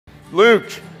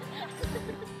Luke,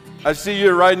 I see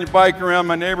you riding your bike around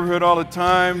my neighborhood all the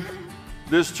time.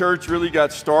 This church really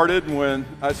got started when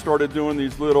I started doing when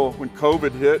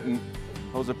COVID hit, and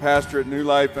I was a pastor at New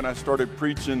Life, and I started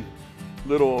preaching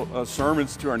little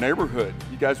sermons to our neighborhood.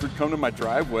 You guys would come to my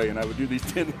driveway, and I would do these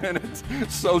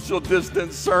 10-minute social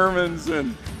distance sermons,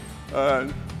 and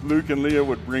Luke and Leah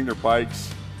would bring their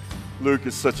bikes. Luke,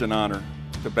 it's such an honor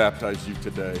to baptize you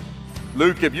today.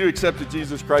 Luke, have you accepted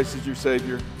Jesus Christ as your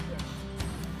Savior?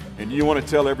 And you want to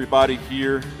tell everybody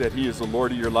here that He is the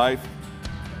Lord of your life?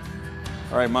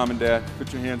 All right, Mom and Dad,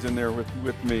 put your hands in there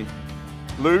with me.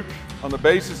 Luke, on the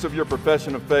basis of your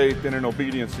profession of faith and in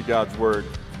obedience to God's Word,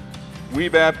 we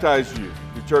baptize you,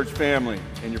 your church family,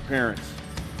 and your parents,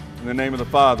 in the name of the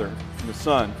Father, and the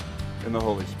Son, and the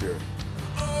Holy Spirit.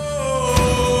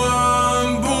 Oh,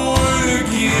 I'm born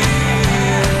again.